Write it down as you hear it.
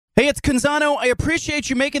Hey, it's Canzano. I appreciate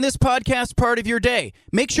you making this podcast part of your day.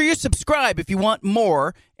 Make sure you subscribe if you want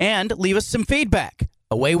more and leave us some feedback.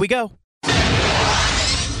 Away we go.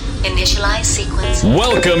 Initialize sequence.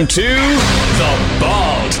 Welcome to The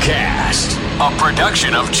Baldcast, a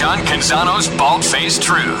production of John Canzano's Bald-Faced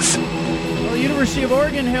Truth. Well, the University of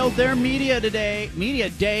Oregon held their media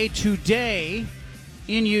day today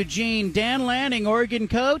in Eugene. Dan Lanning, Oregon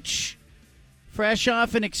coach, fresh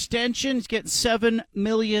off an extension. He's getting $7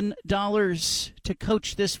 million to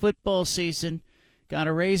coach this football season. Got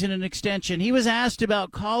a raise and an extension. He was asked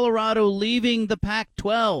about Colorado leaving the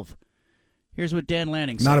Pac-12. Here's what Dan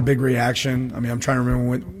Lanning said. Not a big reaction. I mean, I'm trying to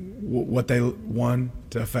remember what they won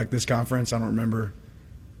to affect this conference. I don't remember.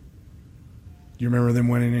 Do you remember them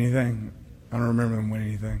winning anything? I don't remember them winning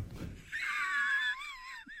anything.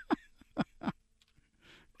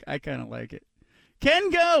 I kind of like it. Ken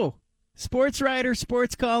Go, sports writer,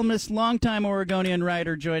 sports columnist, longtime Oregonian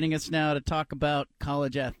writer, joining us now to talk about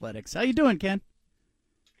college athletics. How you doing, Ken?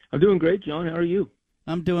 I'm doing great, John. How are you?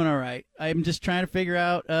 I'm doing all right. I'm just trying to figure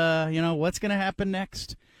out, what's going to happen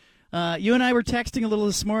next. You and I were texting a little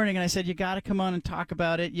this morning, and I said, you got to come on and talk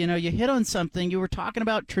about it. You know, you hit on something. You were talking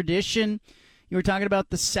about tradition. You were talking about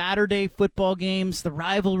the Saturday football games, the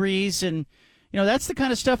rivalries, and, that's the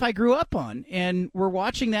kind of stuff I grew up on. And we're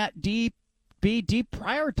watching that be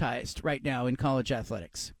deprioritized right now in college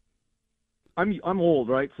athletics. I'm old,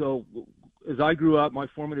 right? So as I grew up, my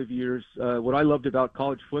formative years, what I loved about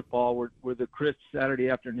college football were the crisp Saturday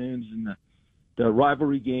afternoons and the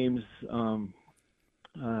rivalry games,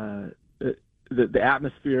 the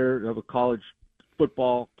atmosphere of a college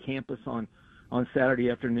football campus on Saturday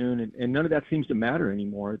afternoon, and none of that seems to matter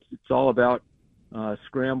anymore. It's all about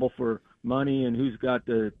scramble for money and who's got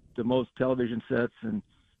the most television sets and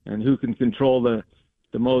who can control the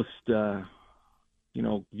most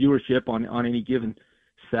viewership on any given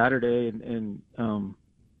Saturday and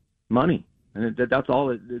money, and that's all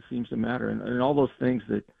that seems to matter, and all those things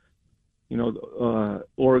that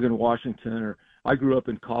Oregon, Washington, or I grew up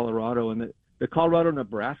in Colorado, and the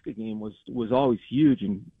Colorado-Nebraska game was always huge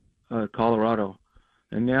in Colorado,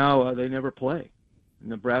 and now they never play.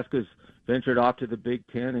 Nebraska's ventured off to the Big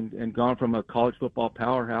Ten and gone from a college football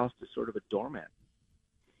powerhouse to sort of a doormat.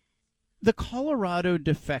 The Colorado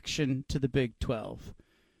defection to the Big 12,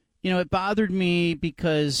 it bothered me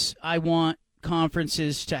because I want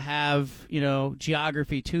conferences to have,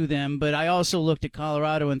 geography to them, but I also looked at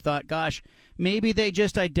Colorado and thought, gosh, maybe they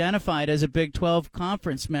just identified as a Big 12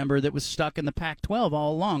 conference member that was stuck in the Pac-12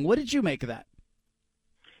 all along. What did you make of that?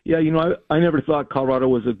 Yeah, I never thought Colorado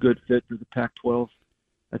was a good fit for the Pac-12.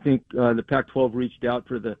 I think the Pac-12 reached out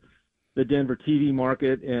for the Denver TV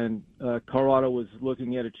market, and Colorado was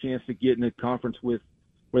looking at a chance to get in a conference where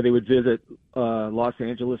they would visit Los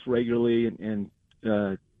Angeles regularly, and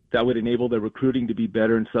that would enable their recruiting to be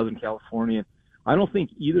better in Southern California. I don't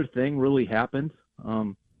think either thing really happened.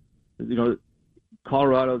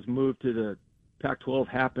 Colorado's move to the Pac-12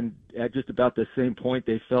 happened at just about the same point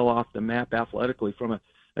they fell off the map athletically from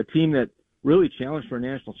a team that really challenged for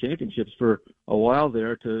national championships for a while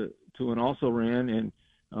there to an also-ran, and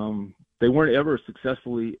they weren't ever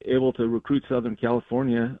successfully able to recruit Southern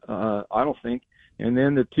California, I don't think. And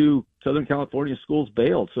then the two Southern California schools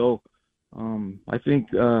bailed. So I think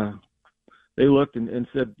they looked and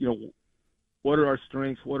said, what are our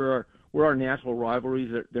strengths? Where are our natural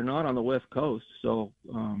rivalries? They're not on the West Coast. So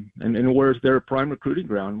and where's their prime recruiting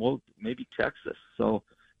ground? Well, maybe Texas. So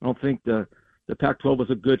I don't think the Pac-12 was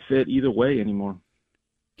a good fit either way anymore.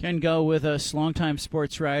 Ken Go with us, longtime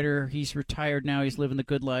sports writer. He's retired now. He's living the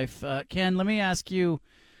good life. Ken, let me ask you,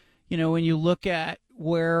 when you look at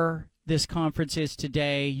where this conference is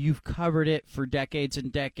today, you've covered it for decades and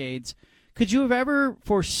decades. Could you have ever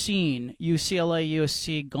foreseen UCLA,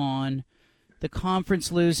 USC gone, the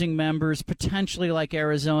conference losing members, potentially like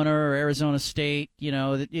Arizona or Arizona State?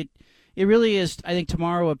 It really is, I think,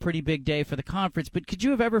 tomorrow a pretty big day for the conference. But could you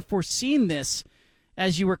have ever foreseen this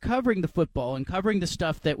as you were covering the football and covering the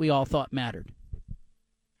stuff that we all thought mattered?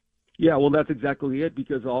 Yeah, well, that's exactly it,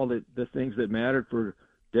 because all the things that mattered for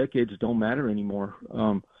decades don't matter anymore.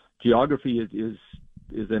 Geography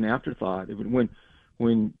is an afterthought.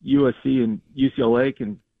 When USC and UCLA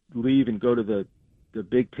can leave and go to the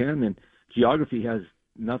Big Ten, then geography has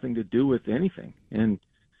nothing to do with anything. And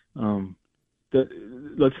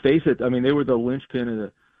let's face it, I mean, they were the linchpin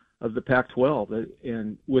of the Pac-12,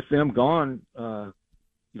 and with them gone,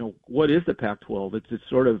 what is the Pac-12? It's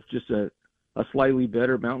sort of just a slightly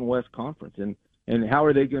better Mountain West conference, and how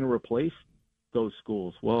are they going to replace those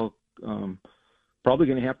schools? Well, probably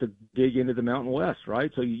going to have to dig into the Mountain West,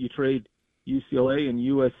 right? So you trade UCLA and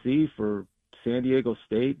USC for San Diego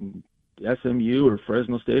State and SMU or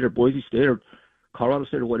Fresno State or Boise State or Colorado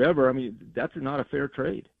State or whatever. I mean, that's not a fair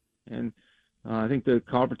trade. And I think the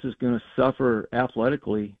conference is going to suffer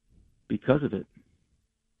athletically because of it.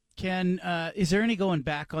 Ken, is there any going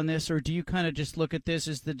back on this, or do you kind of just look at this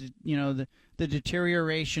as the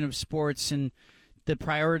deterioration of sports and the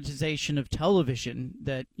prioritization of television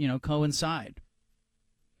that coincide?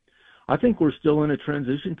 I think we're still in a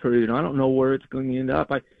transition period. I don't know where it's going to end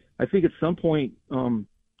up. I think at some point,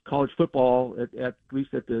 college football, at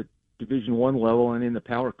least at the Division I level and in the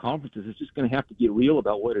power conferences, is just going to have to get real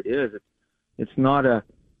about what it is. It's not a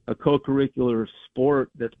co-curricular sport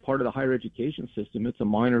that's part of the higher education system. It's a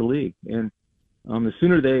minor league, and the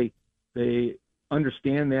sooner they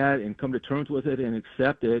understand that and come to terms with it and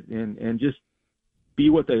accept it and just be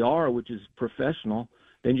what they are, which is professional,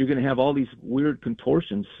 then you're going to have all these weird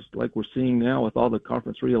contortions like we're seeing now with all the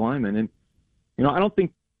conference realignment. And I don't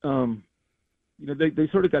think they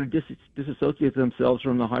sort of got to disassociate themselves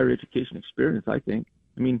from the higher education experience, I think.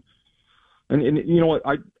 I mean, and you know what,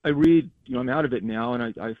 I read, I'm out of it now, and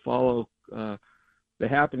I follow the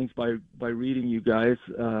happenings by reading you guys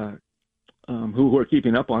who are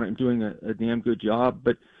keeping up on it and doing a damn good job.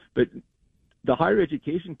 But the higher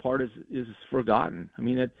education part is forgotten. I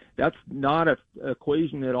mean, that's not an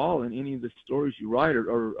equation at all in any of the stories you write,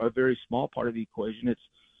 or a very small part of the equation.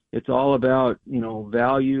 It's all about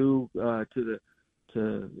value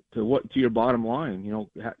to your bottom line.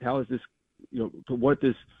 How is this?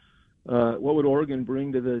 What would Oregon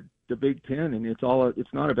bring to the Big Ten? And it's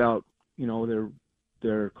not about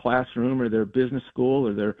their classroom or their business school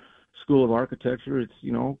or their school of architecture. It's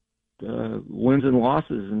wins and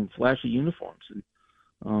losses and flashy uniforms.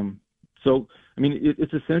 And so I mean,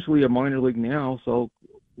 it's essentially a minor league now. So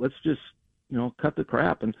let's just cut the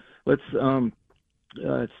crap and let's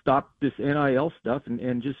stop this NIL stuff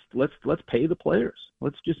and just let's pay the players.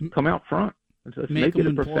 Let's just come out front. Let's make it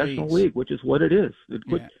a professional league, which is what it is.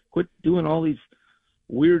 Quit doing all these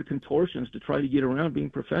weird contortions to try to get around being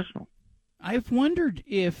professional. I've wondered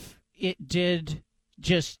if it did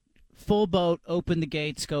just full boat, open the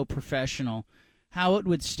gates, go professional, how it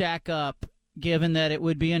would stack up given that it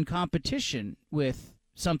would be in competition with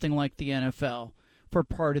something like the NFL for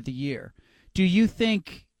part of the year. Do you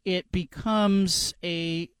think it becomes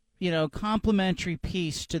a complementary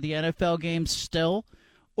piece to the NFL games still,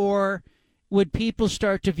 or would people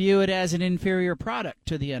start to view it as an inferior product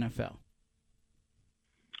to the NFL?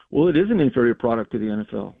 Well, it is an inferior product to the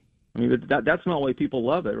NFL. I mean, that's not why people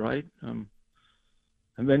love it, right?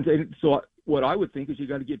 So what I would think is you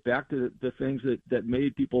got to get back to the things that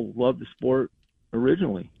made people love the sport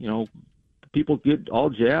originally. People get all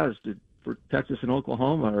jazzed for Texas and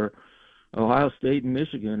Oklahoma, or Ohio State and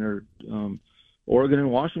Michigan, or Oregon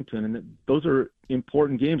and Washington, and those are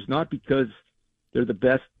important games not because they're the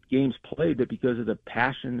best games played, but because of the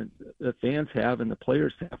passion that fans have and the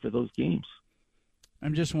players have for those games.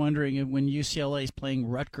 I'm just wondering if when UCLA is playing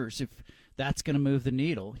Rutgers, if that's going to move the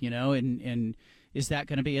needle, and is that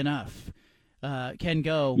going to be enough? Ken,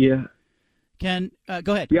 go. Yeah. Ken,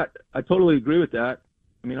 go ahead. Yeah, I totally agree with that.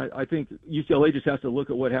 I mean, I think UCLA just has to look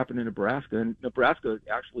at what happened in Nebraska, and Nebraska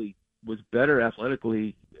actually was better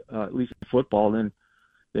athletically, at least in football, than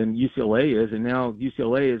UCLA is, and now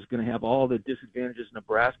UCLA is going to have all the disadvantages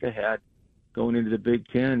Nebraska had going into the Big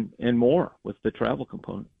Ten and more with the travel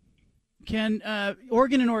component. Ken,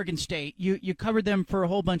 Oregon and Oregon State, you covered them for a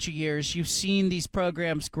whole bunch of years. You've seen these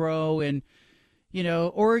programs grow, and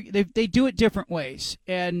they do it different ways.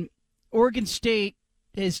 And Oregon State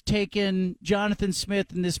has taken Jonathan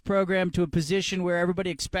Smith and this program to a position where everybody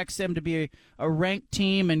expects them to be a ranked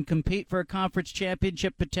team and compete for a conference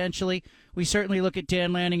championship potentially. We certainly look at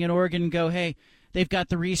Dan Lanning in Oregon and go, hey, they've got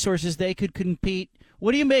the resources, they could compete.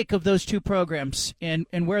 What do you make of those two programs and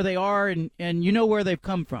where they are and where they've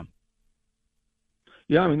come from?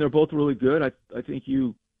 Yeah, I mean, they're both really good. I think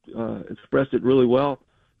you expressed it really well.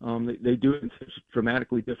 They do it in such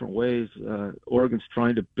dramatically different ways. Oregon's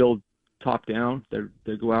trying to build top down.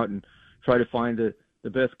 They go out and try to find the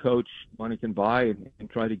best coach money can buy and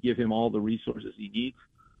try to give him all the resources he needs.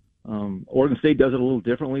 Oregon State does it a little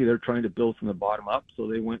differently. They're trying to build from the bottom up. So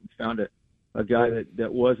they went and found a guy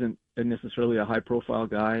that wasn't necessarily a high-profile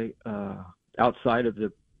guy outside of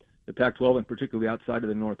the Pac-12 and particularly outside of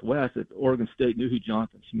the Northwest. That Oregon State knew who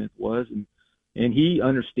Jonathan Smith was, and he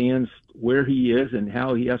understands where he is and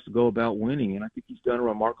how he has to go about winning. And I think he's done a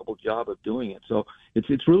remarkable job of doing it. So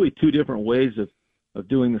it's really two different ways of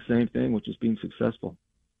doing the same thing, which is being successful.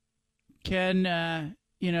 Ken, did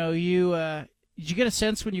you get a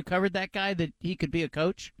sense when you covered that guy that he could be a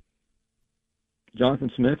coach? Jonathan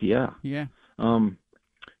Smith, yeah. Yeah.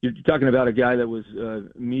 you're talking about a guy that was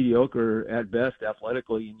mediocre at best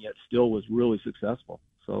athletically, and yet still was really successful.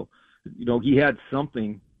 So, he had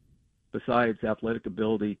something besides athletic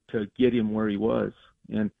ability to get him where he was,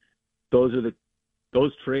 and those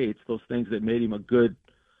traits, those things that made him a good,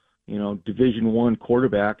 Division I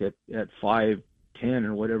quarterback at 5'10"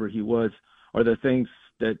 or whatever he was, are the things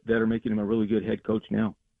that are making him a really good head coach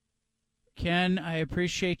now. Ken, I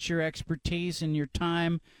appreciate your expertise and your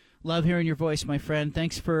time. Love hearing your voice, my friend.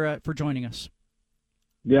 Thanks for joining us.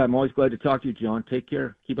 Yeah, I'm always glad to talk to you, John. Take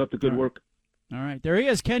care. Keep up the good work. All right. There he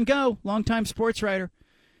is, Ken Go, longtime sports writer.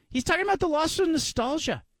 He's talking about the loss of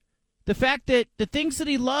nostalgia. The fact that the things that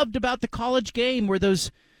he loved about the college game were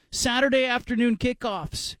those Saturday afternoon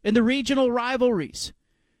kickoffs and the regional rivalries.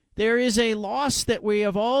 There is a loss that we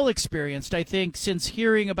have all experienced, I think, since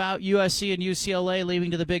hearing about USC and UCLA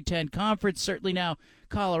leaving to the Big Ten Conference, certainly now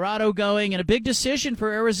Colorado going, and a big decision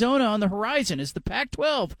for Arizona on the horizon as the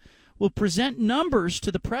Pac-12 will present numbers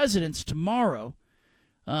to the presidents tomorrow.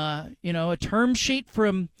 A term sheet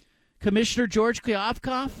from Commissioner George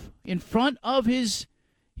Kliavkoff in front of his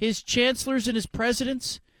chancellors and his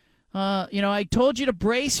presidents. I told you to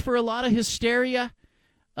brace for a lot of hysteria,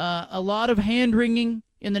 a lot of hand-wringing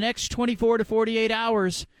in the next 24 to 48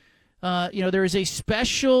 hours. There is a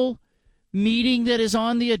special meeting that is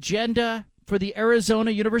on the agenda for the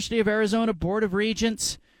University of Arizona Board of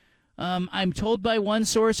Regents. I'm told by one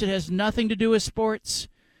source it has nothing to do with sports,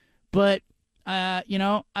 but,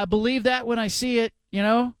 I believe that when I see it,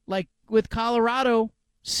 like with Colorado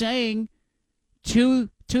saying to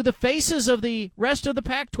the faces of the rest of the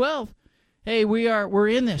Pac-12, hey, we're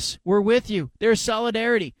in this. We're with you. There's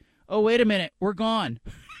solidarity. Oh, wait a minute. We're gone.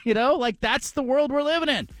 That's the world we're living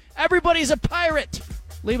in. Everybody's a pirate.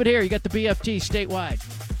 Leave it here. You got the BFT statewide.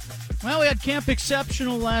 Well, we had Camp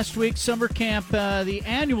Exceptional last week, summer camp, the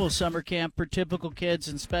annual summer camp for typical kids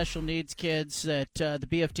and special needs kids that the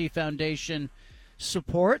BFT Foundation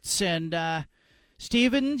supports. And,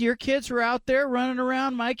 Stephen, your kids were out there running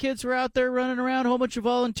around. My kids were out there running around, a whole bunch of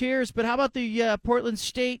volunteers. But how about the Portland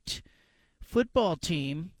State football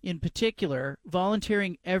team in particular,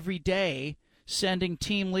 volunteering every day, sending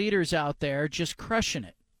team leaders out there, just crushing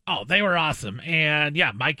it? Oh, they were awesome. And,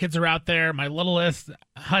 yeah, my kids are out there. My littlest,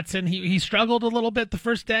 Hudson, he struggled a little bit the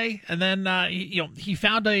first day. And then, he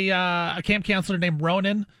found a camp counselor named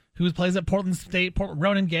Ronan, who plays at Portland State,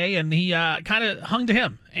 Ronan Gay, and he kind of hung to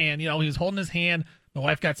him. And, he was holding his hand. My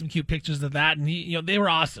wife got some cute pictures of that. And, they were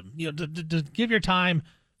awesome. To give your time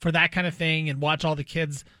for that kind of thing and watch all the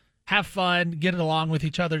kids have fun, get it along with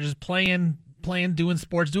each other, just playing, doing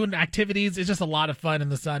sports, doing activities. It's just a lot of fun in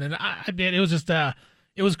the sun. And it was just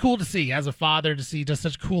it was cool to see as a father to see just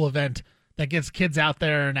such a cool event that gets kids out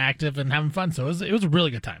there and active and having fun. So it was a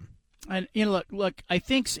really good time. And look, I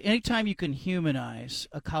think anytime you can humanize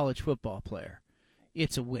a college football player,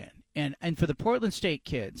 it's a win. And for the Portland State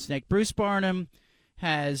kids, like Bruce Barnum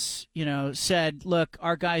has, said, look,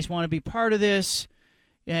 our guys want to be part of this.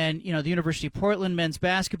 And, the University of Portland men's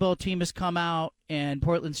basketball team has come out, and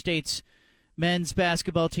Portland State's men's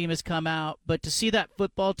basketball team has come out. But to see that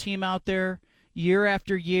football team out there year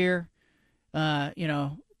after year,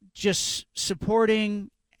 just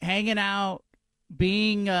supporting, hanging out,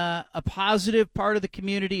 being a positive part of the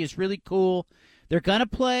community is really cool. They're going to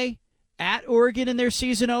play at Oregon in their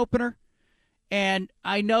season opener, and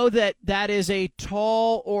I know that is a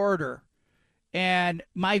tall order. And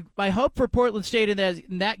my hope for Portland State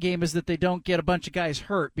in that game is that they don't get a bunch of guys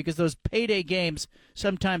hurt, because those payday games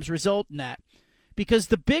sometimes result in that. Because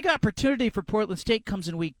the big opportunity for Portland State comes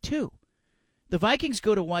in week 2. The Vikings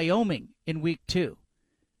go to Wyoming in week 2.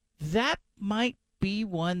 That might be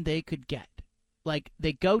one they could get. Like,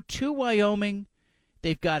 they go to Wyoming.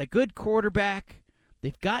 They've got a good quarterback.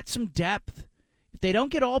 They've got some depth. If they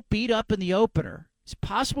don't get all beat up in the opener, it's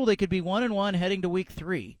possible they could be 1-1 heading to week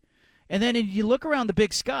 3. And then you look around the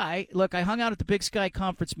Big Sky. Look, I hung out at the Big Sky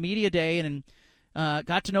Conference Media Day and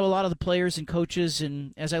got to know a lot of the players and coaches.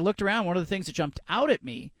 And as I looked around, one of the things that jumped out at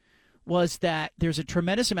me was that there's a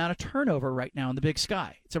tremendous amount of turnover right now in the Big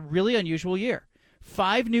Sky. It's a really unusual year.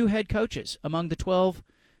 5 new head coaches among the 12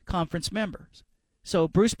 conference members. So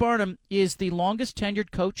Bruce Barnum is the longest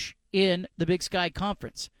tenured coach in the Big Sky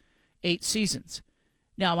Conference, 8 seasons.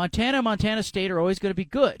 Now, Montana and Montana State are always going to be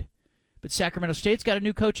good, but Sacramento State's got a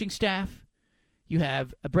new coaching staff. You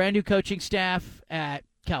have a brand new coaching staff at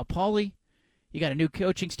Cal Poly. You got a new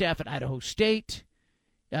coaching staff at Idaho State.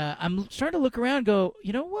 I'm starting to look around and go,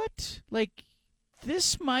 you know what? Like,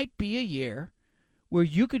 this might be a year where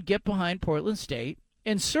you could get behind Portland State,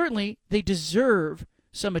 and certainly they deserve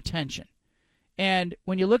some attention. And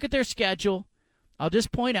when you look at their schedule, I'll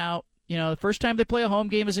just point out, The first time they play a home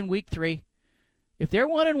game is in week 3. If they're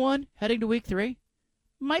 1-1 heading to week 3,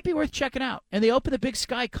 might be worth checking out. And they open the Big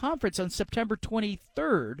Sky Conference on September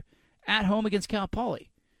 23rd at home against Cal Poly.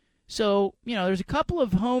 So, there's a couple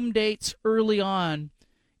of home dates early on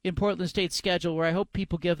in Portland State's schedule where I hope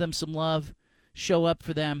people give them some love, show up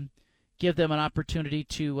for them, give them an opportunity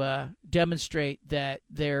to demonstrate that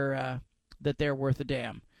they're worth a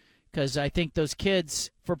damn. Because I think those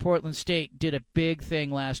kids for Portland State did a big thing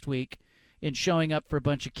last week in showing up for a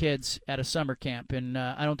bunch of kids at a summer camp, and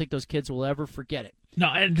I don't think those kids will ever forget it. No,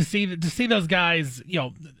 and to see those guys,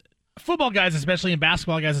 football guys, especially, and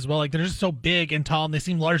basketball guys as well, like they're just so big and tall, and they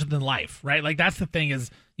seem larger than life, right? Like that's the thing is,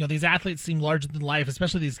 these athletes seem larger than life,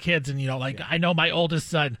 especially these kids. And I know my oldest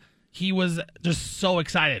son, he was just so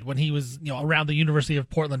excited when he was around the University of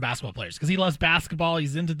Portland basketball players because he loves basketball.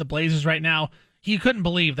 He's into the Blazers right now. He couldn't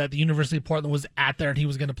believe that the University of Portland was at there and he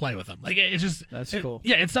was going to play with them. Like it's just cool.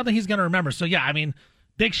 Yeah, it's something he's going to remember. So yeah, I mean,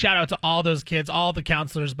 big shout out to all those kids, all the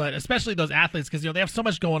counselors, but especially those athletes because they have so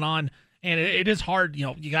much going on and it is hard.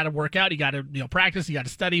 You got to work out, you got to practice, you got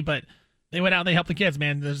to study, but they went out and they helped the kids.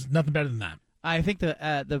 Man, there's nothing better than that. I think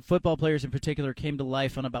the football players in particular came to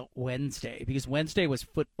life on about Wednesday because Wednesday was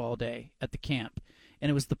football day at the camp, and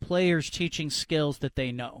it was the players teaching skills that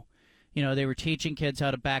they know. They were teaching kids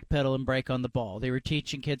how to backpedal and break on the ball. They were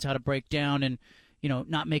teaching kids how to break down and,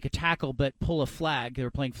 not make a tackle but pull a flag. They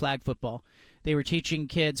were playing flag football. They were teaching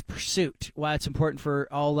kids pursuit, why it's important for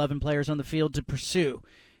all 11 players on the field to pursue.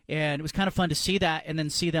 And it was kind of fun to see that and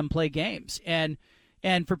then see them play games. And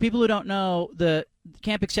for people who don't know, the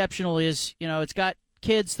Camp Exceptional is, it's got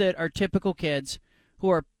kids that are typical kids who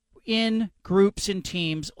are in groups and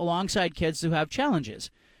teams alongside kids who have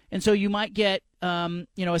challenges. And so you might get,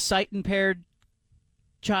 a sight-impaired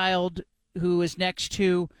child who is next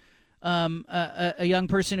to a young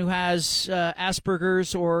person who has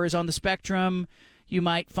Asperger's or is on the spectrum. You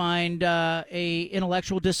might find a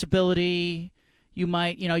intellectual disability. You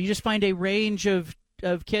might, you just find a range of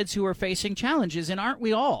kids who are facing challenges. And aren't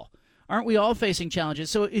we all? Aren't we all facing challenges?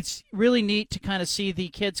 So it's really neat to kind of see the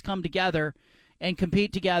kids come together and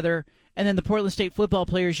compete together. And then the Portland State football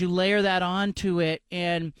players, you layer that onto it,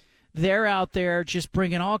 and they're out there just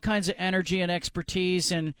bringing all kinds of energy and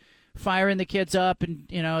expertise and firing the kids up, and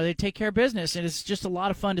they take care of business, and it's just a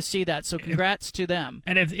lot of fun to see that. So congrats to them.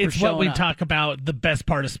 And it's what we talk about, the best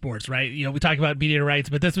part of sports, right? We talk about media rights,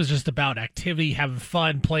 but this was just about activity, having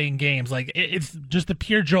fun, playing games. Like it's just the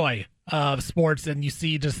pure joy of sports, and you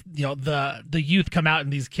see just the youth come out in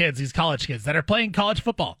these kids, these college kids that are playing college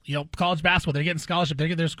football, college basketball. They're getting scholarship, they're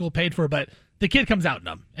getting their school paid for, but the kid comes out in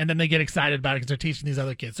them, and then they get excited about it because they're teaching these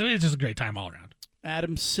other kids. So it's just a great time all around.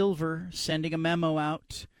 Adam Silver sending a memo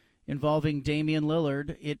out involving Damian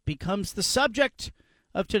Lillard. It becomes the subject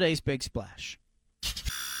of today's Big Splash.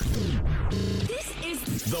 This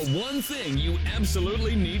is the one thing you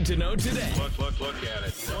absolutely need to know today. Look at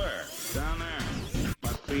it. Where? Down there.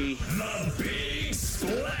 Must be the Big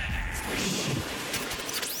Splash.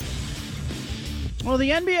 Well,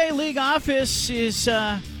 the NBA League office is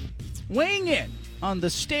weighing in on the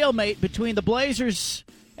stalemate between the Blazers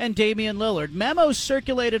and Damian Lillard. Memos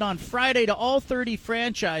circulated on Friday to all 30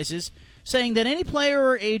 franchises saying that any player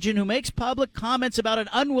or agent who makes public comments about an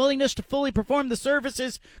unwillingness to fully perform the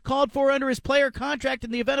services called for under his player contract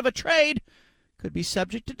in the event of a trade could be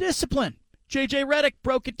subject to discipline. J.J. Redick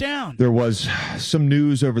broke it down. There was some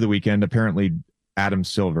news over the weekend. Apparently, Adam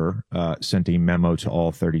Silver sent a memo to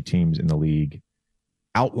all 30 teams in the league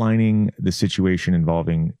outlining the situation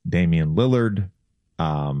involving Damian Lillard,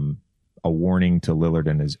 a warning to Lillard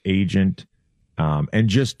and his agent. And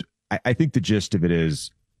just, I think the gist of it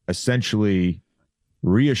is essentially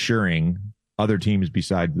reassuring other teams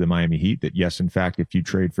besides the Miami Heat that, yes, in fact, if you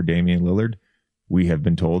trade for Damian Lillard, we have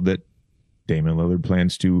been told that Damian Lillard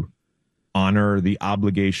plans to honor the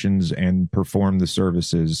obligations and perform the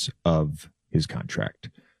services of his contract.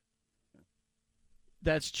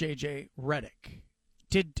 That's J.J. Redick.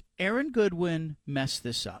 Did Aaron Goodwin mess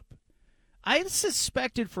this up? I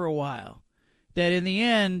suspected for a while that in the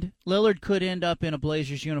end, Lillard could end up in a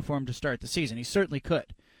Blazers uniform to start the season. He certainly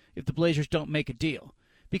could if the Blazers don't make a deal,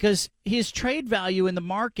 because his trade value in the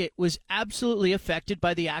market was absolutely affected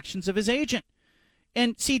by the actions of his agent.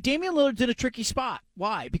 And see, Damian Lillard's in a tricky spot.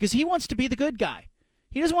 Why? Because he wants to be the good guy.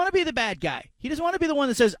 He doesn't want to be the bad guy. He doesn't want to be the one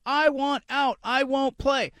that says, I want out, I won't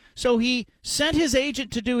play. So he sent his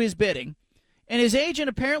agent to do his bidding, and his agent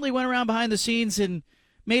apparently went around behind the scenes and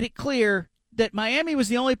made it clear that Miami was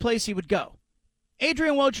the only place he would go.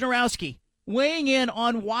 Adrian Wojnarowski weighing in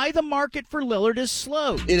on why the market for Lillard is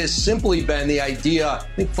slow. It has simply been the idea, I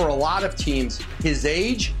think for a lot of teams, his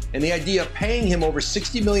age And the idea of paying him over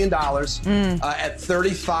 $60 million at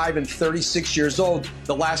 35 and 36 years old,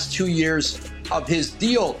 the last 2 years of his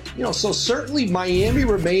deal. So certainly Miami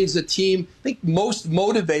remains a team, I think, most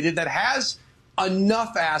motivated, that has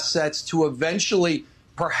enough assets to eventually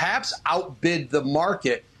perhaps outbid the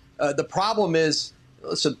market. The problem is,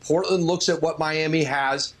 listen, Portland looks at what Miami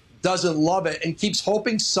has, doesn't love it, and keeps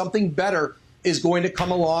hoping something better is going to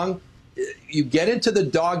come along. You get into the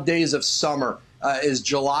dog days of summer. As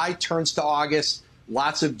July turns to August,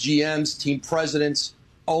 lots of GMs, team presidents,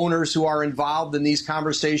 owners who are involved in these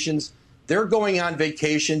conversations, they're going on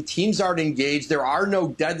vacation. Teams aren't engaged. There are no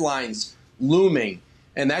deadlines looming.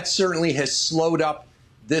 And that certainly has slowed up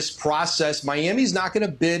this process. Miami's not going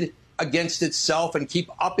to bid against itself and keep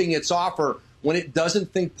upping its offer when it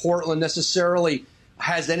doesn't think Portland necessarily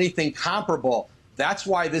has anything comparable. That's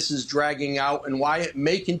why this is dragging out and why it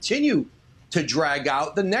may continue to drag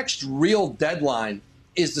out. The next real deadline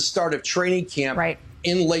is the start of training camp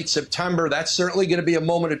in late September. That's certainly going to be a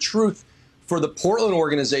moment of truth for the Portland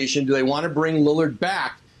organization. Do they want to bring Lillard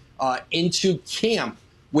back into camp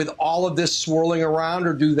with all of this swirling around,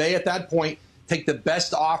 or do they at that point take the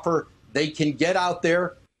best offer they can get out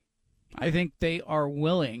there? I think they are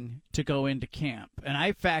willing to go into camp, and I,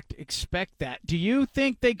 in fact, expect that. Do you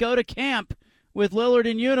think they go to camp with Lillard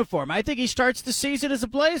in uniform? I think he starts the season as a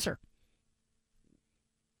Blazer.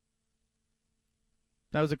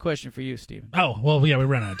 That was a question for you, Steven. Oh, well, yeah, we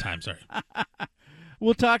ran out of time. Sorry.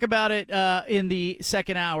 We'll talk about it in the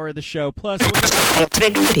second hour of the show. Plus, we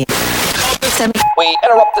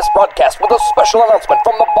interrupt this broadcast with a special announcement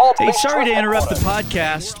from the Bald Face. Hey, sorry to interrupt the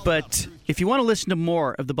podcast, but if you want to listen to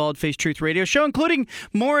more of the Bald Face Truth Radio Show, including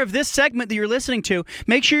more of this segment that you're listening to,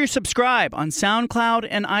 make sure you subscribe on SoundCloud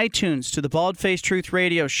and iTunes to the Bald Face Truth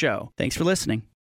Radio Show. Thanks for listening.